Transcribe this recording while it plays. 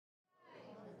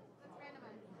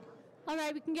All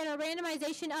right, we can get our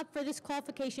randomization up for this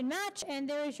qualification match, and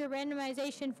there is your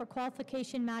randomization for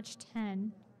qualification match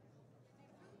 10.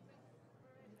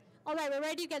 All right, we're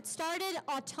ready to get started.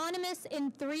 Autonomous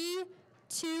in 3,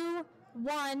 2,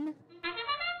 1.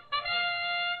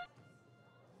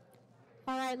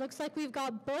 All right, looks like we've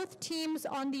got both teams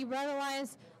on the Red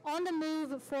Alliance on the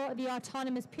move for the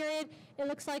autonomous period. It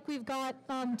looks like we've got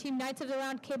Team Knights of the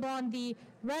Round Cable on the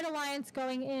Red Alliance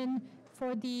going in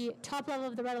for the top level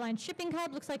of the Red Alliance shipping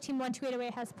hub. Looks like Team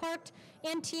 12808 has parked,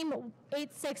 and Team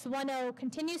 8610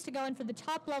 continues to go in for the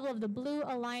top level of the Blue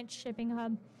Alliance shipping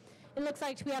hub. It looks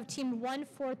like we have Team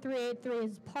 14383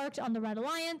 is parked on the Red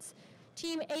Alliance.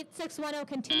 Team 8610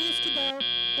 continues to go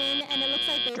in, and it looks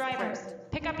like they've Drivers,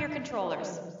 pick up your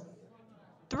controllers.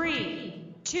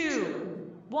 3,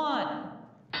 2, 1. All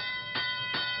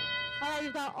right,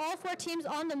 we've got all 4 teams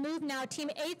on the move now.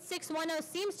 Team 8610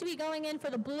 seems to be going in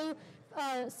for the blue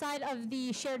side of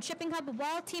the shared shipping hub,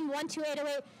 while Team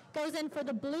 12808 goes in for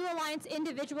the Blue Alliance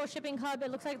individual shipping hub.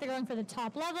 It looks like they're going for the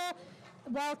top level,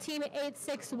 while Team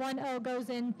 8610 goes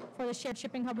in for the shared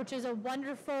shipping hub, which is a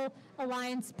wonderful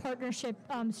alliance partnership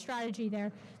strategy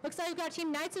there. Looks like we've got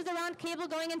Team Knights of the Round Cable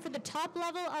going in for the top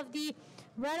level of the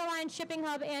Red Alliance shipping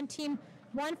hub, and Team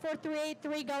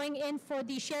 14383 going in for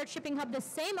the shared shipping hub, the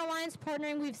same alliance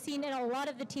partnering we've seen in a lot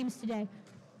of the teams today.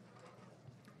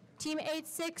 Team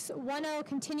 8610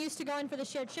 continues to go in for the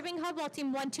shared shipping hub, while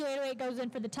Team 12808 goes in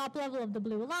for the top level of the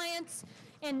Blue Alliance.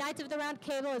 And Knights of the Round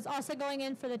Cable is also going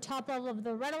in for the top level of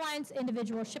the Red Alliance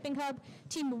individual shipping hub.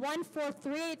 Team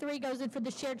 14383 goes in for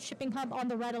the shared shipping hub on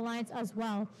the Red Alliance as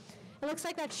well. It looks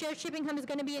like that shared shipping hub is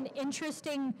going to be an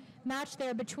interesting match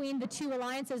there between the two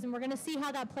alliances, and we're going to see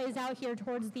how that plays out here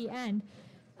towards the end.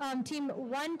 Team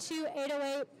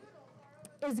 12808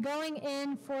 is going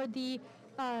in for the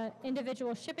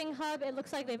individual shipping hub. It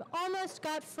looks like they've almost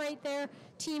got freight there.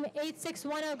 Team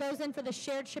 8610 goes in for the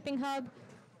shared shipping hub.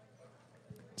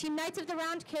 Team Knights of the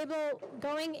Round Cable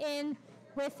going in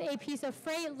with a piece of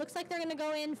freight. Looks like they're going to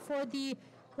go in for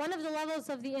one of the levels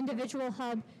of the individual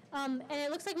hub. And it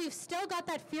looks like we've still got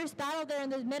that fierce battle there in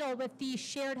the middle with the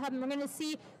shared hub, and we're going to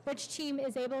see which team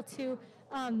is able to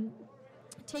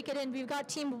take it in. We've got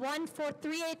Team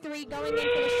 14383 going in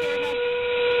for the shared hub.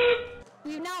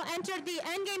 We've now entered the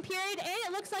endgame period, and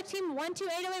it looks like Team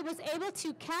 12808 was able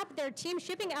to cap their team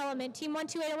shipping element. Team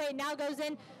 12808 now goes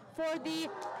in for the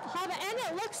hub, and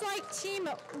it looks like Team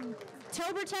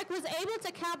Tobor Tech was able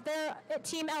to cap their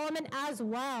team element as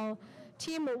well.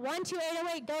 Team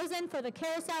 12808 goes in for the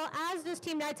carousel, as does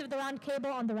Team Knights of the Round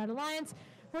Cable on the Red Alliance.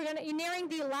 We're going to be nearing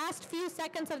the last few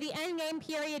seconds of the endgame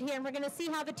period here, and we're going to see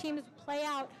how the teams play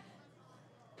out.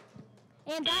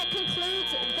 And that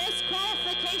concludes this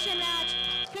qualification match.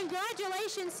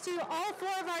 Congratulations to all 4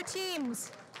 of our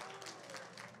teams.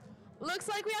 Looks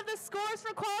like we have the scores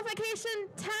for qualification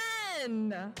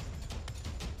 10.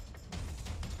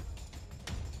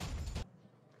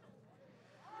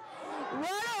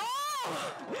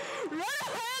 Red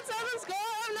Alliance has a score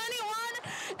of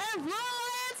 91, and Blue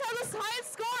Alliance has a high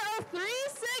score of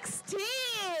 316.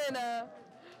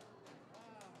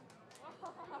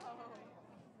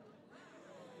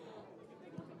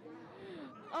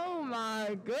 Oh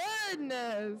my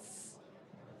goodness.